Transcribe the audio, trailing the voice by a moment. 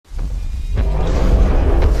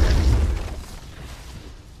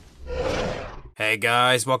Hey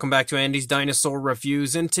guys, welcome back to Andy's Dinosaur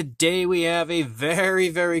Reviews, and today we have a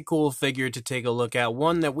very cool figure to take a look at,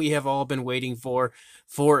 one that we have all been waiting for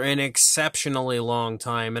an exceptionally long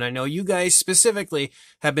time, and I know you guys specifically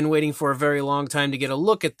have been waiting for a very long time to get a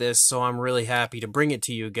look at this, so I'm really happy to bring it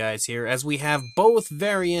to you guys here, as we have both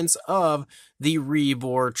variants of the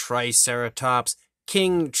Rebor Triceratops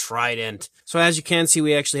King Trident. So as you can see,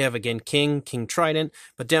 we actually have, again, King Trident,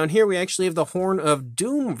 but down here we actually have the Horn of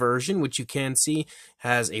Doom version, which you can see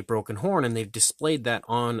has a broken horn, and they've displayed that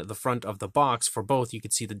on the front of the box for both. You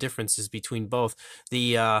can see the differences between both.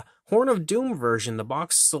 The Horn of Doom version, the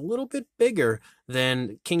box is a little bit bigger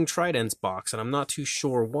than King Trident's box, and I'm not too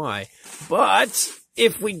sure why. But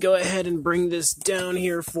if we go ahead and bring this down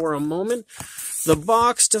here for a moment, the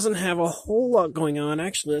box doesn't have a whole lot going on.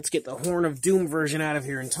 Actually, let's get the Horn of Doom version out of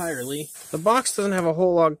here entirely. The box doesn't have a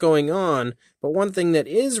whole lot going on, but one thing that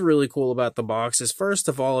is really cool about the box is, first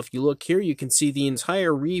of all, if you look here, you can see the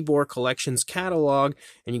entire Rebor Collections catalog,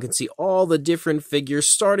 and you can see all the different figures,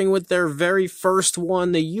 starting with their very first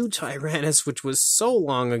one, the Tyrannus, which was so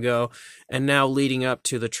long ago, and now leading up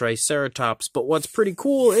to the Triceratops. But what's pretty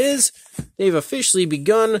cool is they've officially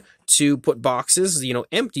begun to put boxes,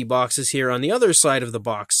 empty boxes here on the other side of the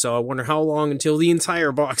box. So I wonder how long until the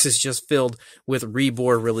entire box is just filled with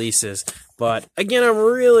Rebor releases. But again, I'm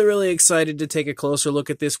really excited to take a closer look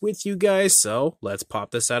at this with you guys. So let's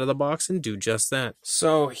pop this out of the box and do just that.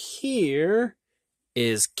 So here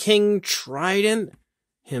is King Trident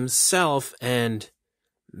himself, and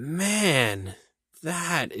man,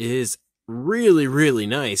 that is really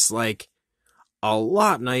nice. Like, a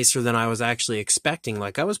lot nicer than I was actually expecting.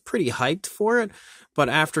 Like, I was pretty hyped for it, but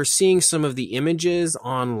after seeing some of the images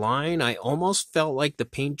online, I almost felt like the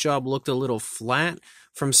paint job looked a little flat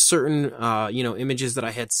from certain, images that I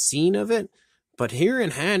had seen of it. But here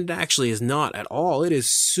in hand, it actually is not at all. It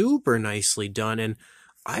is super nicely done, and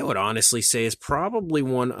I would honestly say is probably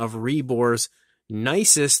one of Rebor's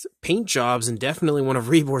nicest paint jobs, and definitely one of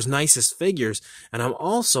Rebor's nicest figures. And I'm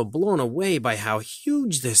also blown away by how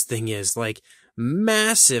huge this thing is. Like,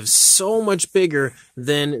 massive, so much bigger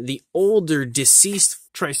than the older deceased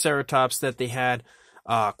Triceratops that they had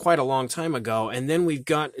quite a long time ago. And then we've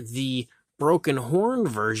got the broken horn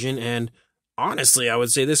version, and honestly, I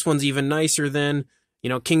would say this one's even nicer than,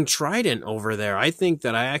 King Trident over there. I think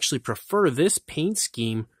that I actually prefer this paint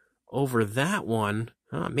scheme over that one.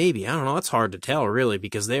 Maybe, I don't know, it's hard to tell, really,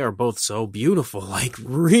 because they are both so beautiful. Like,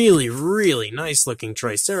 really nice looking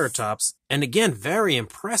Triceratops. And again, very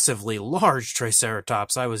impressively large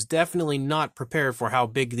Triceratops. I was definitely not prepared for how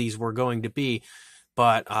big these were going to be.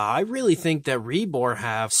 But I really think that Rebor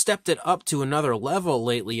have stepped it up to another level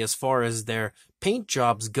lately as far as their paint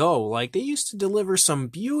jobs go. Like, they used to deliver some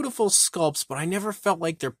beautiful sculpts, but I never felt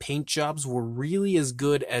like their paint jobs were really as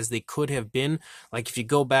good as they could have been. Like, if you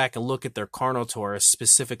go back and look at their Carnotaurus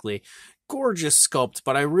specifically, gorgeous sculpt,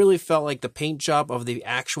 but I really felt like the paint job of the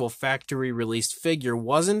actual factory released figure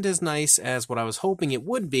wasn't as nice as what I was hoping it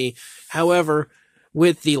would be. However,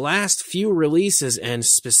 with the last few releases, and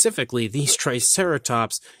specifically these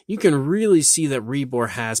Triceratops, you can really see that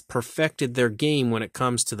Rebor has perfected their game when it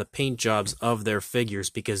comes to the paint jobs of their figures,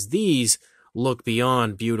 because these look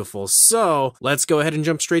beyond beautiful. So let's go ahead and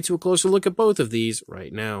jump straight to a closer look at both of these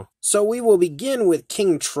right now. So we will begin with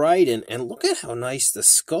King Trident, and look at how nice the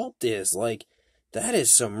sculpt is. Like, that is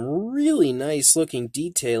some really nice looking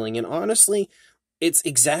detailing, and honestly, it's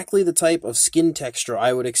exactly the type of skin texture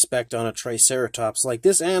I would expect on a Triceratops. Like,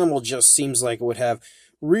 this animal just seems like it would have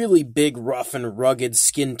really big, rough, and rugged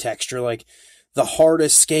skin texture, like the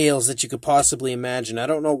hardest scales that you could possibly imagine. I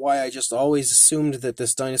don't know why I just always assumed that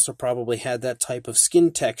this dinosaur probably had that type of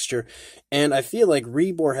skin texture, and I feel like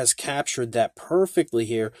Rebor has captured that perfectly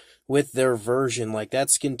here with their version. Like, that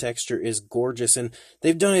skin texture is gorgeous, and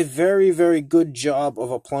they've done a very good job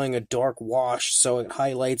of applying a dark wash so it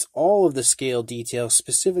highlights all of the scale details,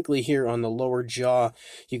 specifically here on the lower jaw.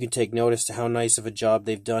 You can take notice to how nice of a job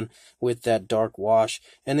they've done with that dark wash,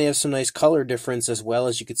 and they have some nice color difference as well.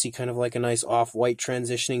 As you can see, kind of like a nice off-white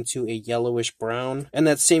transitioning to a yellowish brown, and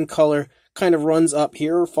that same color kind of runs up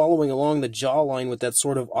here, following along the jawline with that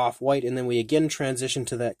sort of off-white, and then we again transition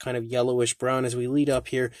to that kind of yellowish brown as we lead up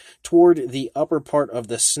here toward the upper part of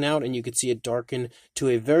the snout, and you can see it darken to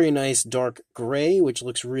a very nice dark gray, which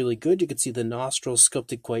looks really good. You can see the nostrils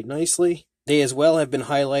sculpted quite nicely. They as well have been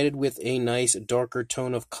highlighted with a nice darker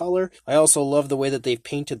tone of color. I also love the way that they've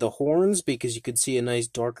painted the horns, because you can see a nice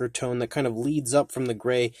darker tone that kind of leads up from the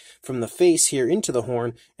gray from the face here into the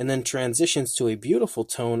horn, and then transitions to a beautiful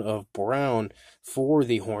tone of brown. for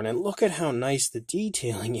the horn. And look at how nice the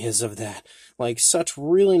detailing is of that. Like, such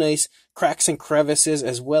really nice cracks and crevices,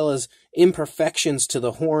 as well as imperfections to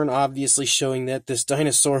the horn, obviously showing that this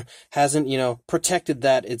dinosaur hasn't, protected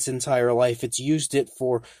that its entire life. It's used it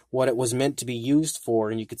for what it was meant to be used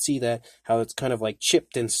for, and you could see that, how it's kind of like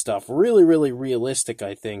chipped and stuff. Really, really realistic,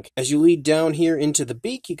 I think. As you lead down here into the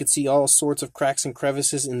beak, you could see all sorts of cracks and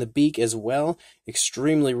crevices in the beak as well.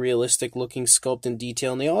 Extremely realistic looking sculpt and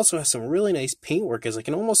detail, and they also have some really nice paintwork, as I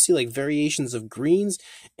can almost see like variations of greens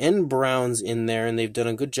and browns in there, and they've done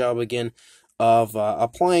a good job again of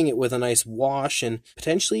applying it with a nice wash and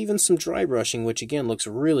potentially even some dry brushing, which again looks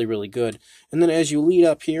really, really good. And then as you lead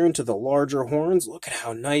up here into the larger horns, look at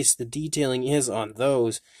how nice the detailing is on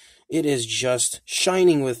those. It is just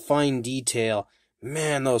shining with fine detail.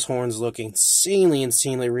 Man, those horns look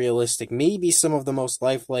insanely realistic. Maybe some of the most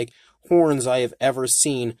lifelike horns I have ever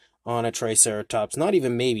seen on a Triceratops. Not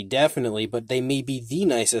even maybe, definitely, but they may be the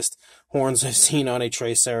nicest horns I've seen on a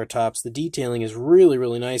Triceratops. The detailing is really,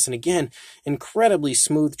 really nice, and again, incredibly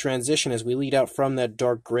smooth transition as we lead out from that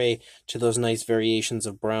dark gray to those nice variations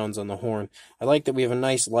of browns on the horn. I like that we have a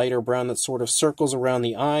nice lighter brown that sort of circles around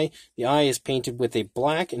the eye. The eye is painted with a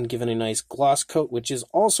black and given a nice gloss coat, which is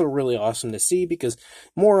also really awesome to see, because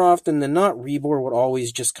more often than not, Rebor would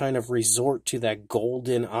always just kind of resort to that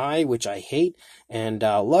golden eye, which I hate, and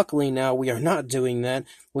luckily now we are not doing that.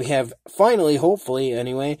 We have finally, hopefully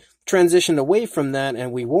anyway, transitioned away from that,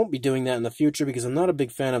 and we won't be doing that in the future, because I'm not a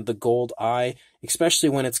big fan of the gold eye, especially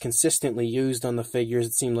when it's consistently used on the figures.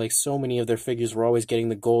 It seemed like so many of their figures were always getting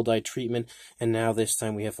the gold eye treatment, and now this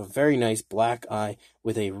time we have a very nice black eye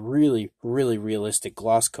with a really, really realistic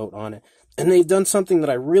gloss coat on it. And they've done something that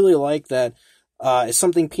I really like, that is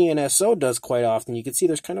something PNSO does quite often. You can see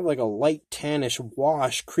there's kind of like a light tannish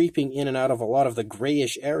wash creeping in and out of a lot of the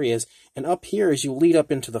grayish areas. And up here, as you lead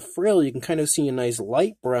up into the frill, you can kind of see a nice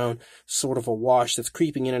light brown sort of a wash that's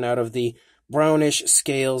creeping in and out of the brownish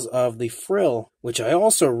scales of the frill, which I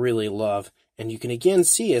also really love. And you can again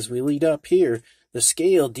see as we lead up here, the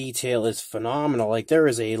scale detail is phenomenal. Like, there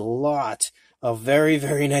is a lot of very,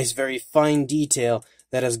 very nice, very fine detail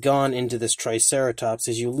that has gone into this Triceratops.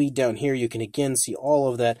 As you lead down here, you can again see all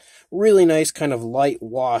of that really nice kind of light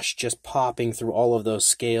wash just popping through all of those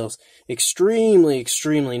scales.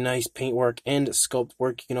 Extremely nice paintwork and sculpt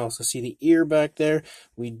work. You can also see the ear back there.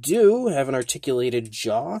 We do have an articulated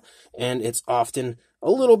jaw, and it's often a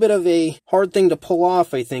little bit of a hard thing to pull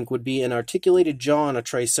off, I think, would be an articulated jaw on a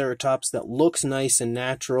Triceratops that looks nice and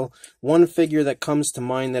natural. One figure that comes to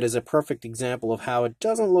mind that is a perfect example of how it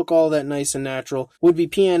doesn't look all that nice and natural would be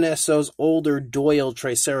PNSO's older Doyle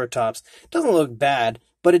Triceratops. It doesn't look bad,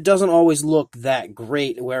 but it doesn't always look that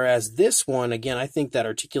great, whereas this one, again, I think that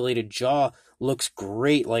articulated jaw looks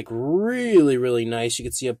great, like really nice. You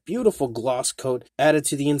can see a beautiful gloss coat added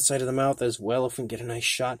to the inside of the mouth as well, if we can get a nice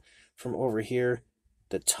shot from over here.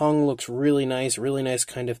 The tongue looks really nice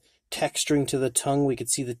kind of texturing to the tongue. We could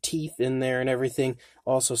see the teeth in there and everything.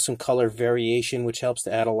 Also some color variation, which helps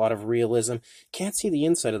to add a lot of realism. Can't see the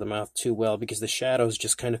inside of the mouth too well because the shadows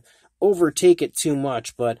just kind of overtake it too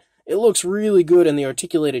much, but it looks really good, and the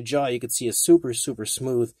articulated jaw you could see is super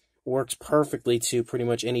smooth. Works perfectly to pretty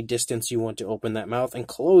much any distance you want to open that mouth, and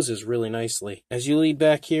closes really nicely. As you lead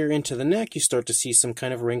back here into the neck, you start to see some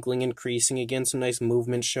kind of wrinkling and creasing. Again, some nice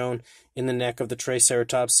movement shown in the neck of the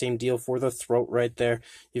Triceratops. Same deal for the throat right there.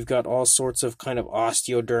 You've got all sorts of kind of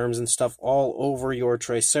osteoderms and stuff all over your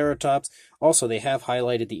Triceratops. Also, they have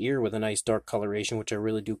highlighted the ear with a nice dark coloration, which I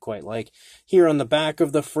really do quite like. Here on the back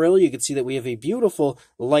of the frill, you can see that we have a beautiful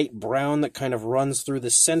light brown that kind of runs through the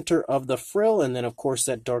center of the frill, and then, of course,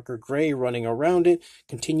 that darker gray running around it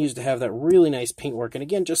continues to have that really nice paintwork. And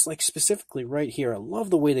again, just like specifically right here, I love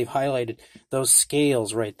the way they've highlighted those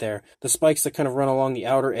scales right there. The spikes that kind of run along the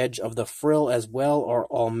outer edge of the frill as well are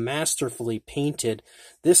all masterfully painted.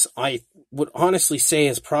 This, I would honestly say,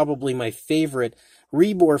 is probably my favorite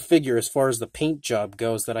Rebor figure as far as the paint job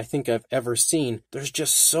goes that I think I've ever seen. There's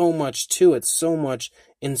just so much to it, so much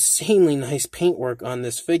insanely nice paintwork on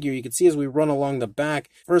this figure. You can see as we run along the back,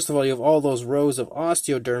 first of all, you have all those rows of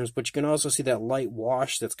osteoderms, but you can also see that light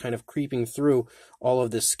wash that's kind of creeping through all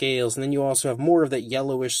of the scales. And then you also have more of that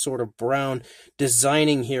yellowish sort of brown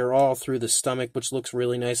designing here all through the stomach, which looks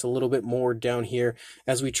really nice. A little bit more down here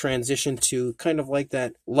as we transition to kind of like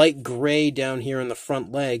that light gray down here in the front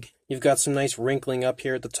leg. You've got some nice wrinkling up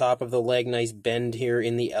here at the top of the leg, nice bend here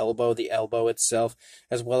in the elbow itself,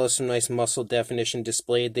 as well as some nice muscle definition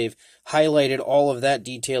displayed. They've highlighted all of that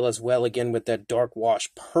detail as well, again with that dark wash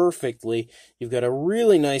perfectly. You've got a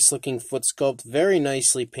really nice looking foot sculpt, very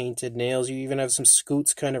nicely painted nails. You even have some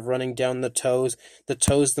scoots kind of running down the toes. The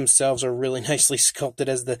toes themselves are really nicely sculpted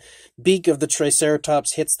as the beak of the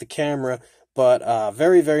Triceratops hits the camera, but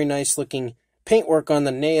very, very nice looking paintwork on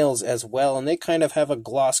the nails as well, and they kind of have a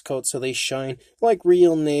gloss coat so they shine like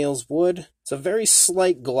real nails would. It's a very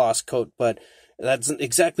slight gloss coat, but that's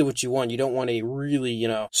exactly what you want. You don't want a really,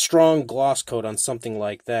 strong gloss coat on something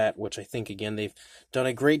like that, which I think, again, they've done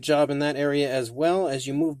a great job in that area as well. As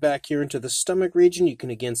you move back here into the stomach region, you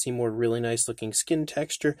can again see more really nice looking skin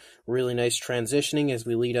texture, really nice transitioning as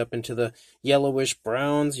we lead up into the yellowish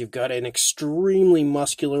browns. You've got an extremely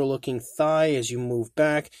muscular looking thigh as you move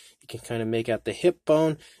back. You can kind of make out the hip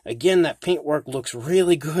bone. Again, that paintwork looks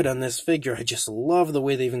really good on this figure. I just love the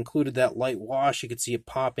way they've included that light wash. You can see it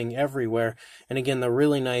popping everywhere. And again, the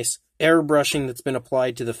really nice airbrushing that's been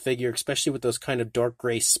applied to the figure, especially with those kind of dark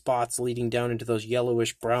gray spots leading down into those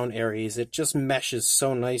yellowish brown areas. It just meshes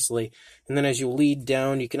so nicely. And then as you lead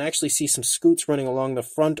down, you can actually see some scoots running along the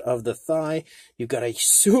front of the thigh. You've got a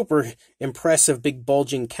super impressive big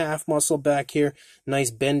bulging calf muscle back here. Nice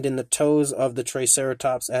bend in the toes of the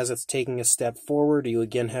Triceratops as it's taking a step forward. You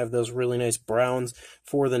again have those really nice browns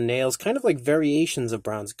for the nails, kind of like variations of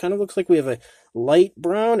browns. It kind of looks like we have a light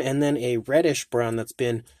brown and then a reddish brown that's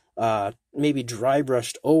been maybe dry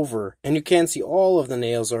brushed over, and you can see all of the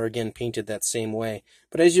nails are again painted that same way.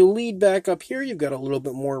 But as you lead back up here, you've got a little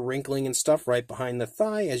bit more wrinkling and stuff right behind the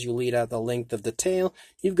thigh. As you lead out the length of the tail,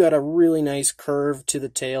 you've got a really nice curve to the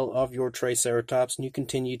tail of your Triceratops, and you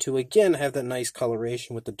continue to again have that nice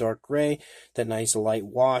coloration with the dark gray, that nice light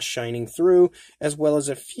wash shining through, as well as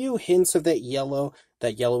a few hints of that yellow,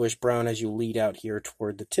 that yellowish brown as you lead out here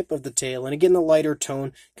toward the tip of the tail. And again, the lighter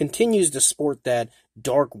tone continues to sport that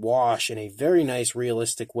dark wash in a very nice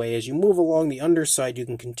realistic way. As you move along the underside, you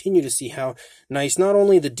can continue to see how nice not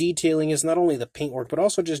only the detailing is, not only the paintwork, but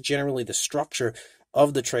also just generally the structure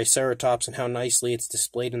of the Triceratops and how nicely it's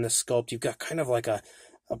displayed in the sculpt. You've got kind of like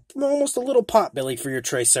almost a little potbelly for your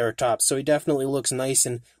Triceratops, so he definitely looks nice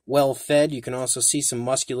and well fed. You can also see some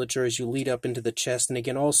musculature as you lead up into the chest, and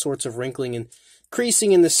again all sorts of wrinkling and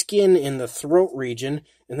creasing in the skin in the throat region.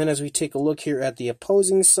 And then as we take a look here at the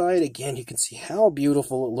opposing side, again you can see how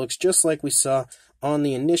beautiful it looks, just like we saw on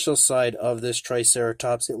the initial side of this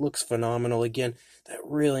Triceratops. It looks phenomenal. Again, that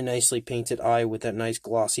really nicely painted eye with that nice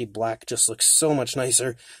glossy black just looks so much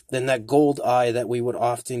nicer than that gold eye that we would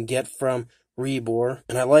often get from Rebor.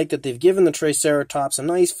 And I like that they've given the Triceratops a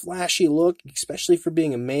nice flashy look, especially for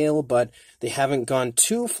being a male, but they haven't gone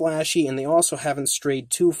too flashy, and they also haven't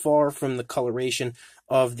strayed too far from the coloration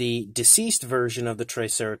of the deceased version of the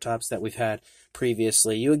Triceratops that we've had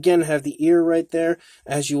previously. You again have the ear right there.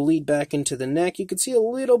 As you lead back into the neck, you can see a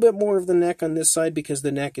little bit more of the neck on this side because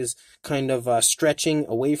the neck is kind of stretching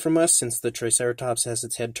away from us since the Triceratops has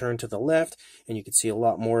its head turned to the left, and you can see a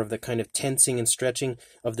lot more of the kind of tensing and stretching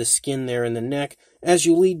of the skin there in the neck. As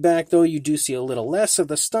you lead back, though, you do see a little less of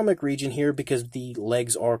the stomach region here because the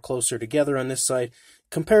legs are closer together on this side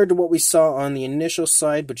compared to what we saw on the initial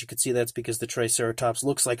side, but you can see that's because the Triceratops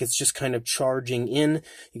looks like it's just kind of charging in.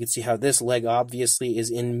 You can see how this leg obviously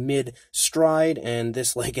is in mid-stride, and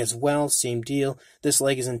this leg as well, same deal. This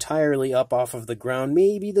leg is entirely up off of the ground,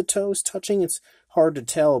 maybe the toes touching, it's hard to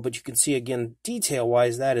tell, but you can see again,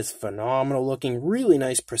 detail-wise, that is phenomenal looking. Really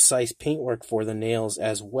nice, precise paintwork for the nails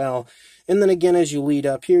as well. And then again, as you lead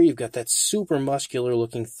up here, you've got that super muscular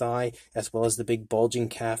looking thigh, as well as the big bulging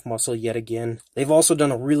calf muscle yet again. They've also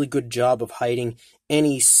done a really good job of hiding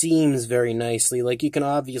any seams very nicely. Like, you can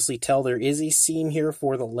obviously tell there is a seam here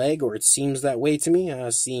for the leg, or it seems that way to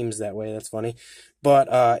me. Seems that way, that's funny.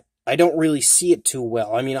 But I don't really see it too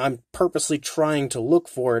well. I mean, I'm purposely trying to look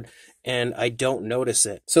for it, and I don't notice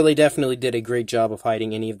it. So they definitely did a great job of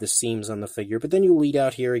hiding any of the seams on the figure. But then you lead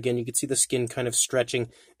out here again, you can see the skin kind of stretching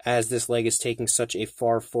as this leg is taking such a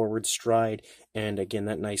far forward stride. And again,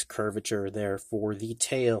 that nice curvature there for the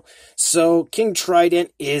tail. So King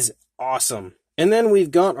Trident is awesome. And then we've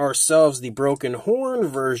got ourselves the broken horn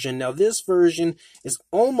version. Now this version is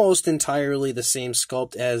almost entirely the same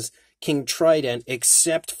sculpt as King Trident,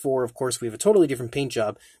 except for, of course, we have a totally different paint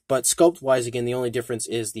job, but sculpt-wise, again, the only difference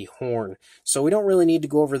is the horn. So we don't really need to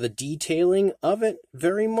go over the detailing of it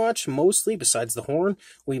very much, mostly, besides the horn.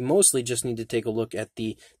 We mostly just need to take a look at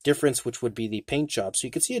the difference, which would be the paint job. So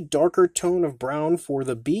you can see a darker tone of brown for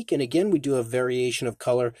the beak, and again, we do a variation of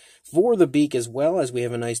color for the beak as well, as we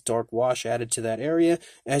have a nice dark wash added to that area.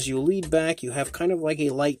 As you lead back, you have kind of like a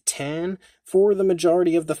light tan for the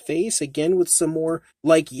majority of the face, again with some more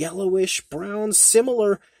like yellowish browns,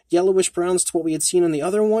 similar yellowish browns to what we had seen on the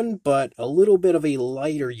other one, but a little bit of a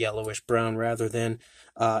lighter yellowish brown rather than,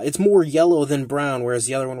 it's more yellow than brown, whereas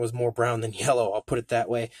the other one was more brown than yellow, I'll put it that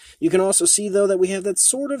way. You can also see, though, that we have that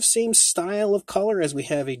sort of same style of color as we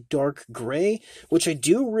have a dark gray, which I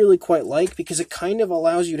do really quite like because it kind of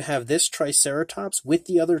allows you to have this Triceratops with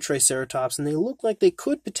the other Triceratops, and they look like they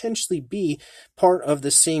could potentially be part of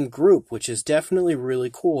the same group, which is definitely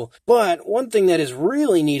really cool. But one thing that is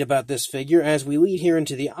really neat about this figure, as we lead here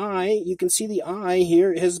into the eye, you can see the eye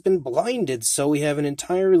here has been blinded, so we have an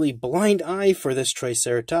entirely blind eye for this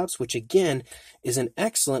Triceratops, which again is an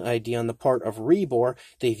excellent idea on the part of Rebor.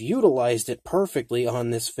 They've utilized it perfectly on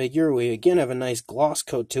this figure. We again have a nice gloss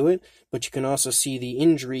coat to it, but you can also see the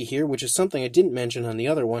injury here, which is something I didn't mention on the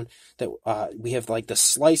other one, that we have like the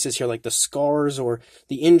slices here, like the scars or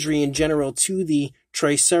the injury in general to the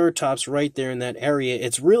Triceratops right there in that area.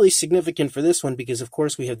 It's really significant for this one because, of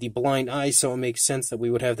course, we have the blind eye, so it makes sense that we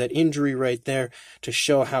would have that injury right there to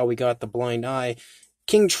show how we got the blind eye.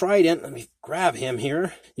 King Trident, let me grab him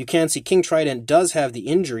here. You can see King Trident does have the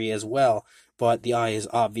injury as well, but the eye is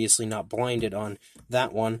obviously not blinded on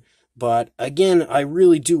that one. But again, I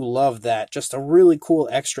really do love that. Just a really cool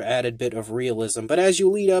extra added bit of realism. But as you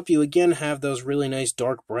lead up, you again have those really nice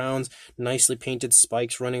dark browns, nicely painted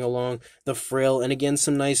spikes running along the frill, and again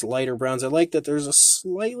some nice lighter browns. I like that there's a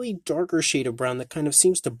slightly darker shade of brown that kind of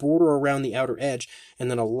seems to border around the outer edge, and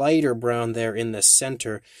then a lighter brown there in the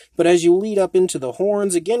center. But as you lead up into the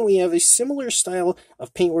horns, again we have a similar style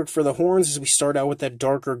of paintwork for the horns, as we start out with that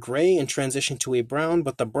darker gray and transition to a brown,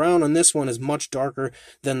 but the brown on this one is much darker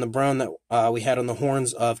than the brown that we had on the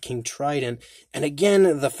horns of King Trident. And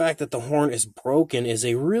again, the fact that the horn is broken is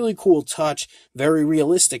a really cool touch, very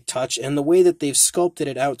realistic touch, and the way that they've sculpted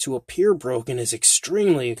it out to appear broken is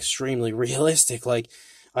extremely, extremely realistic. Like,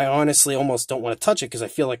 I honestly almost don't want to touch it because I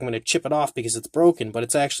feel like I'm going to chip it off because it's broken, but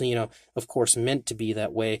it's actually, of course, meant to be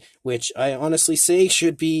that way, which I honestly say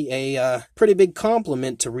should be a pretty big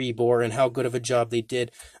compliment to Rebor and how good of a job they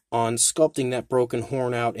did on sculpting that broken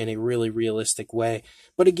horn out in a really realistic way.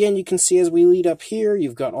 But again, you can see as we lead up here,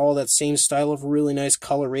 you've got all that same style of really nice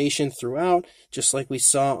coloration throughout, just like we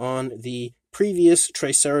saw on the previous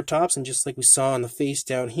Triceratops, and just like we saw on the face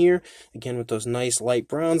down here, again with those nice light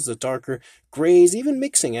browns, the darker grays, even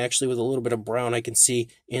mixing actually with a little bit of brown I can see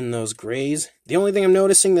in those grays. The only thing I'm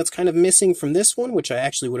noticing that's kind of missing from this one, which I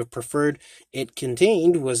actually would have preferred it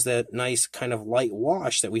contained, was that nice kind of light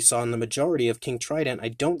wash that we saw in the majority of King Trident. I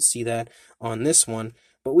don't see that on this one,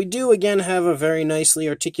 but we do again have a very nicely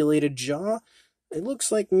articulated jaw. It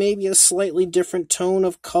looks like maybe a slightly different tone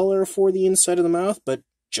of color for the inside of the mouth, but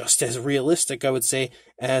just as realistic, I would say,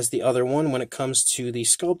 as the other one when it comes to the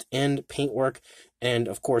sculpt and paintwork, and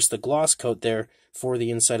of course the gloss coat there for the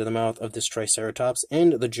inside of the mouth of this Triceratops,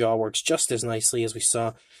 and the jaw works just as nicely as we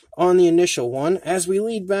saw on the initial one. As we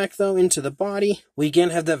lead back, though, into the body, we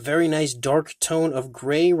again have that very nice dark tone of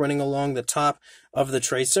gray running along the top of the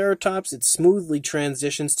Triceratops. It smoothly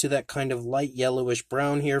transitions to that kind of light yellowish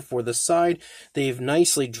brown here for the side. They've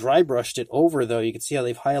nicely dry brushed it over, though. You can see how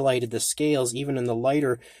they've highlighted the scales even in the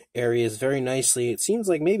lighter areas very nicely. It seems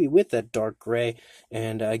like maybe with that dark gray.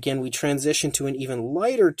 And again, we transition to an even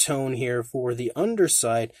lighter tone here for the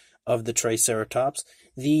underside of the Triceratops.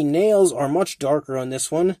 The nails are much darker on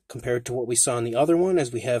this one compared to what we saw on the other one,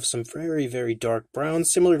 as we have some very, very dark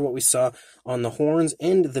browns, similar to what we saw on the horns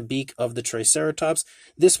and the beak of the Triceratops.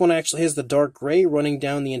 This one actually has the dark gray running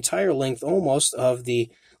down the entire length almost of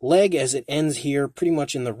the leg, as it ends here pretty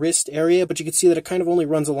much in the wrist area, but you can see that it kind of only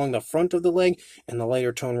runs along the front of the leg, and the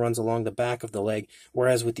lighter tone runs along the back of the leg,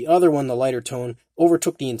 whereas with the other one, the lighter tone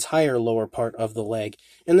overtook the entire lower part of the leg.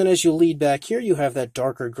 And then as you lead back here, you have that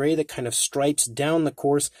darker gray that kind of stripes down the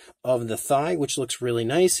course of the thigh, which looks really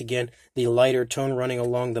nice. Again, the lighter tone running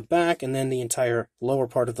along the back, and then the entire lower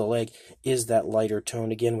part of the leg is that lighter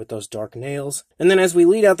tone, again with those dark nails. And then as we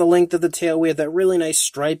lead out the length of the tail, we have that really nice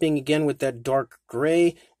striping, again with that dark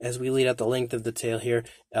gray, as we lead out the length of the tail here,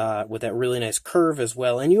 with that really nice curve as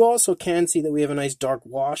well. And you also can see that we have a nice dark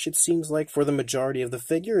wash, it seems like, for the majority of the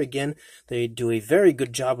figure. Again, they do a very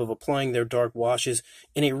good job of applying their dark washes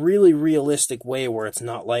in a really realistic way where it's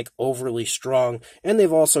not like overly strong. And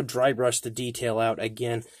they've also dry brushed the detail out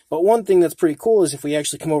again. But one thing that's pretty cool is if we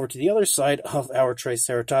actually come over to the other side of our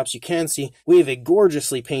Triceratops, you can see we have a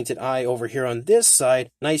gorgeously painted eye over here on this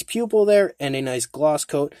side. Nice pupil there and a nice gloss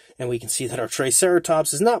coat. And we can see that our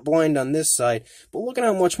Triceratops is not blind on this side. But look at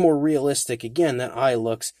how much more realistic, again, that eye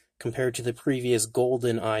looks compared to the previous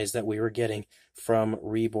golden eyes that we were getting from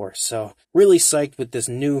Rebor. So really psyched with this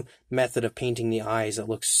new method of painting the eyes. It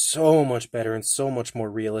looks so much better and so much more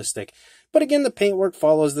realistic. But again, the paintwork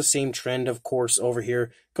follows the same trend, of course, over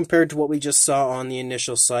here compared to what we just saw on the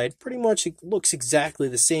initial side. Pretty much it looks exactly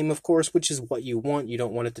the same, of course, which is what you want. You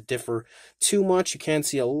don't want it to differ too much. You can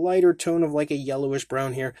see a lighter tone of like a yellowish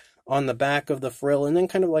brown here on the back of the frill, and then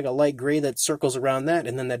kind of like a light gray that circles around that,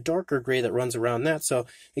 and then that darker gray that runs around that. So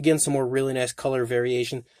again, some more really nice color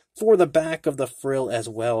variation for the back of the frill as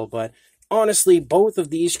well. But honestly, both of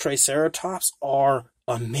these Triceratops are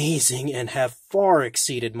amazing and have far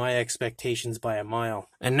exceeded my expectations by a mile.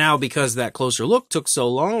 And now, because that closer look took so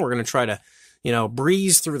long, we're going to try to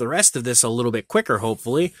breeze through the rest of this a little bit quicker,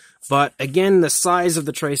 hopefully. But again, the size of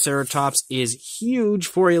the Triceratops is huge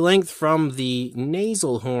for a length from the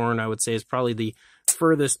nasal horn, I would say, is probably the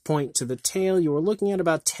furthest point to the tail. You are looking at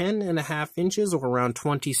about 10.5 inches or around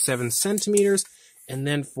 27 centimeters. And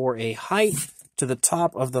then for a height to the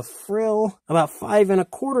top of the frill, about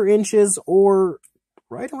 5.25 inches or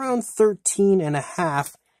right around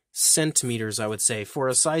 13.5 centimeters, I would say. For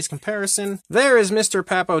a size comparison, there is Mr.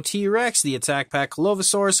 Papo T-Rex, the Attack Pack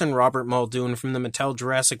Colovosaurus, and Robert Muldoon from the Mattel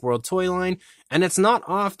Jurassic World toy line. And it's not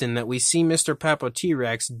often that we see Mr. Papo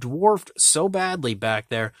T-Rex dwarfed so badly back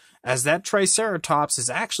there, as that Triceratops is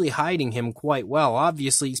actually hiding him quite well.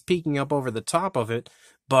 Obviously, he's peeking up over the top of it,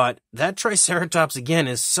 but that Triceratops, again,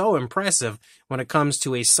 is so impressive when it comes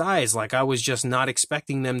to a size. Like, I was just not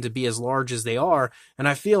expecting them to be as large as they are, and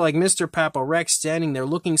I feel like Mr. Papo Rex standing there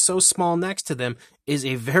looking so small next to them is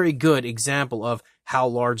a very good example of how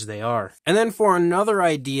large they are. And then for another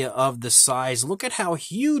idea of the size, look at how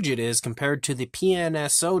huge it is compared to the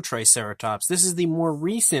PNSO Triceratops. This is the more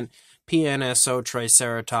recent PNSO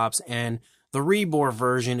Triceratops, and the Rebor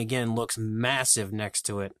version, again, looks massive next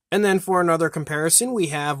to it. And then for another comparison, we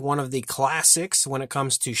have one of the classics when it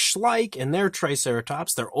comes to Schleich and their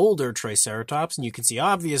Triceratops, their older Triceratops, and you can see,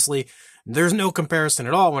 obviously, there's no comparison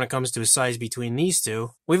at all when it comes to size between these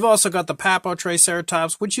two. We've also got the Papo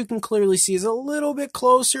Triceratops, which you can clearly see is a little bit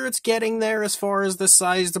closer. It's getting there as far as the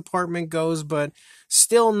size department goes, but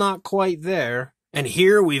still not quite there. And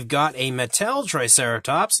here we've got a Mattel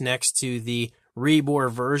Triceratops next to the Rebor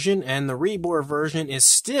version, and the Rebor version is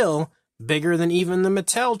still bigger than even the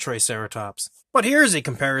Mattel Triceratops. But here's a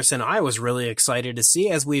comparison I was really excited to see,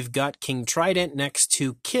 as we've got King Trident next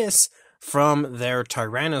to Kiss from their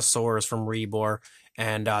Tyrannosaurs from Rebor,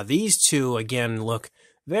 and these two, again, look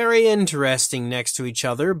very interesting next to each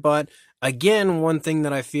other. But again, one thing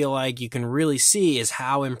that I feel like you can really see is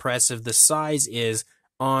how impressive the size is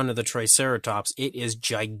on the Triceratops. It is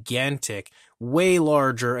gigantic, way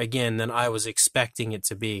larger, again, than I was expecting it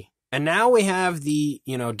to be. And now we have the,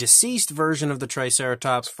 deceased version of the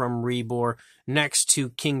Triceratops from Rebor next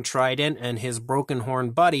to King Trident and his broken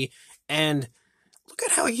horn buddy, and look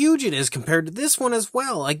at how huge it is compared to this one as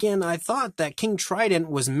well. Again, I thought that King Trident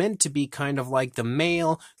was meant to be kind of like the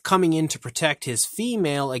male coming in to protect his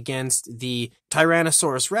female against the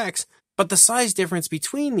Tyrannosaurus Rex, but the size difference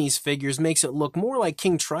between these figures makes it look more like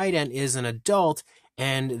King Trident is an adult,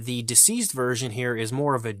 and the deceased version here is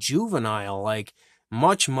more of a juvenile, like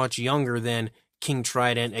much, much younger than King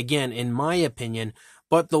Trident, again, in my opinion.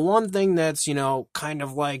 But the one thing that's, kind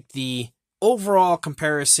of like the overall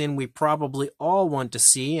comparison we probably all want to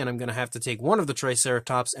see, and I'm going to have to take one of the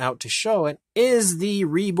Triceratops out to show it, is the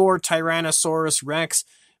Rebor Tyrannosaurus Rex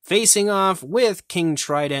facing off with King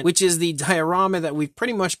Trident, which is the diorama that we've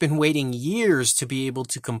pretty much been waiting years to be able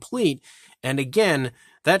to complete. And again,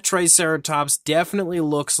 that Triceratops definitely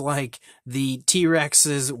looks like the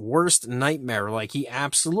T-Rex's worst nightmare. Like, he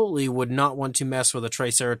absolutely would not want to mess with a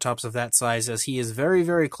Triceratops of that size, as he is very,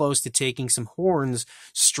 very close to taking some horns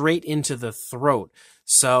straight into the throat.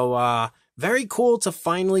 So, very cool to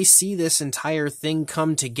finally see this entire thing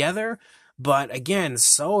come together. But again,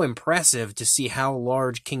 so impressive to see how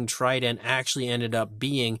large King Trident actually ended up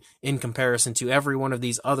being in comparison to every one of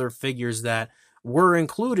these other figures that were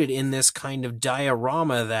included in this kind of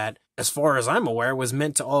diorama that, as far as I'm aware, was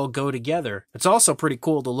meant to all go together. It's also pretty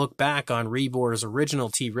cool to look back on Rebor's original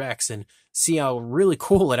T-Rex and see how really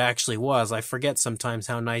cool it actually was. I forget sometimes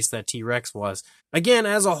how nice that T-Rex was. Again,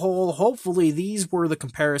 as a whole, hopefully these were the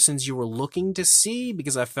comparisons you were looking to see,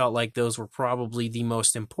 because I felt like those were probably the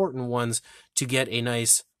most important ones to get a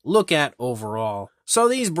nice look at overall. So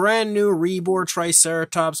these brand new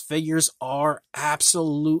ReborTriceratops figures are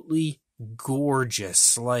absolutely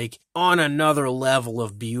gorgeous, like on another level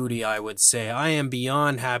of beauty, I would say. I am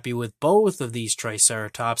beyond happy with both of these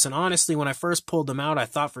Triceratops, and honestly, when I first pulled them out, I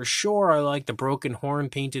thought for sure I liked the broken horn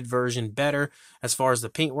painted version better as far as the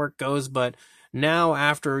paintwork goes, but now,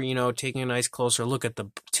 after, taking a nice closer look at the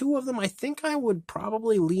two of them, I think I would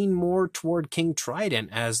probably lean more toward King Trident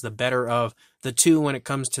as the better of the two when it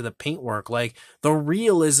comes to the paintwork. Like, the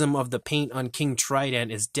realism of the paint on King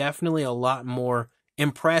Trident is definitely a lot more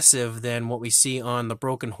impressive than what we see on the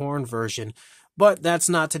Broken Horn version. But that's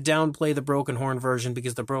not to downplay the Broken Horn version,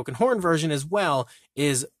 because the Broken Horn version as well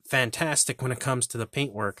is fantastic when it comes to the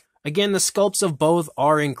paintwork. Again, the sculpts of both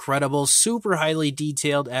are incredible, super highly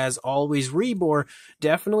detailed as always. Rebor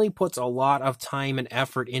definitely puts a lot of time and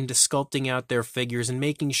effort into sculpting out their figures and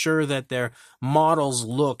making sure that their models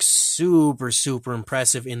look super, super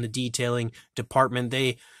impressive in the detailing department.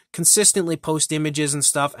 They consistently post images and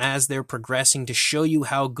stuff as they're progressing to show you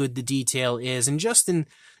how good the detail is, and just in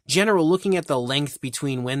general, looking at the length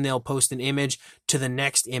between when they'll post an image to the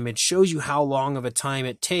next image shows you how long of a time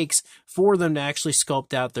it takes for them to actually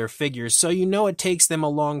sculpt out their figures. So it takes them a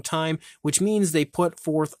long time, which means they put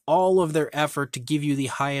forth all of their effort to give you the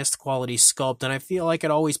highest quality sculpt, and I feel like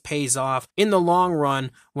it always pays off in the long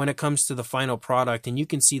run when it comes to the final product. And you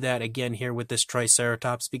can see that again here with this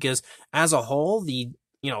Triceratops, because as a whole, the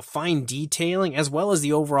fine detailing as well as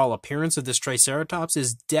the overall appearance of this Triceratops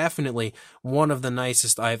is definitely one of the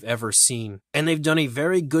nicest I've ever seen. And they've done a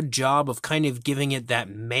very good job of kind of giving it that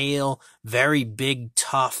male, very big,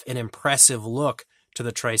 tough, and impressive look to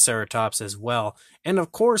the Triceratops as well. And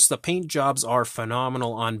of course, the paint jobs are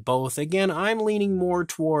phenomenal on both. Again, I'm leaning more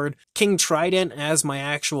toward King Trident as my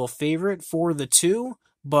actual favorite for the two,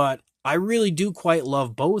 but I really do quite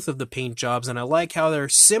love both of the paint jobs, and I like how they're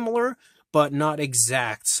similar but not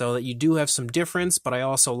exact, so that you do have some difference, but I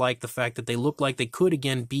also like the fact that they look like they could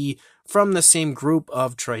again be from the same group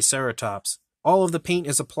of Triceratops. All of the paint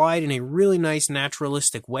is applied in a really nice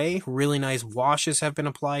naturalistic way. Really nice washes have been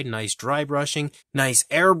applied, nice dry brushing, nice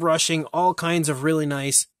airbrushing, all kinds of really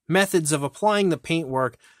nice methods of applying the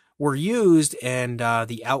paintwork were used, and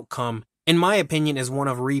the outcome, in my opinion, is one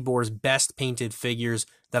of Rebor's best painted figures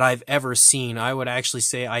that I've ever seen. I would actually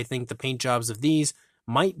say I think the paint jobs of these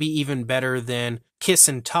might be even better than Kiss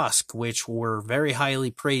and Tusk, which were very highly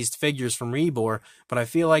praised figures from Rebor, but I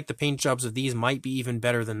feel like the paint jobs of these might be even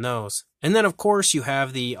better than those. And then, of course, you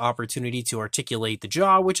have the opportunity to articulate the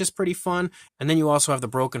jaw, which is pretty fun, and then you also have the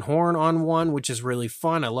broken horn on one, which is really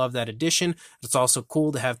fun. I love that addition. It's also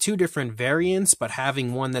cool to have two different variants, but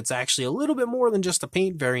having one that's actually a little bit more than just a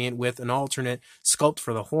paint variant with an alternate sculpt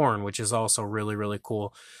for the horn, which is also really, really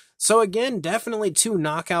cool. So again, definitely two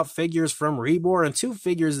knockout figures from Rebor, and two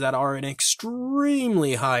figures that are an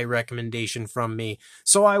extremely high recommendation from me.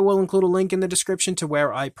 So I will include a link in the description to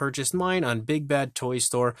where I purchased mine on Big Bad Toy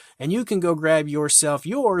Store, and you can go grab yourself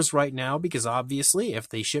yours right now, because obviously if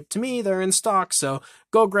they ship to me, they're in stock. So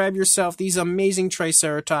go grab yourself these amazing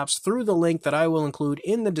Triceratops through the link that I will include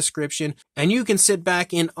in the description, and you can sit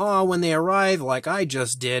back in awe when they arrive like I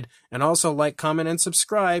just did, and also like, comment, and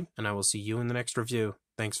subscribe, and I will see you in the next review.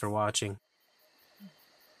 Thanks for watching.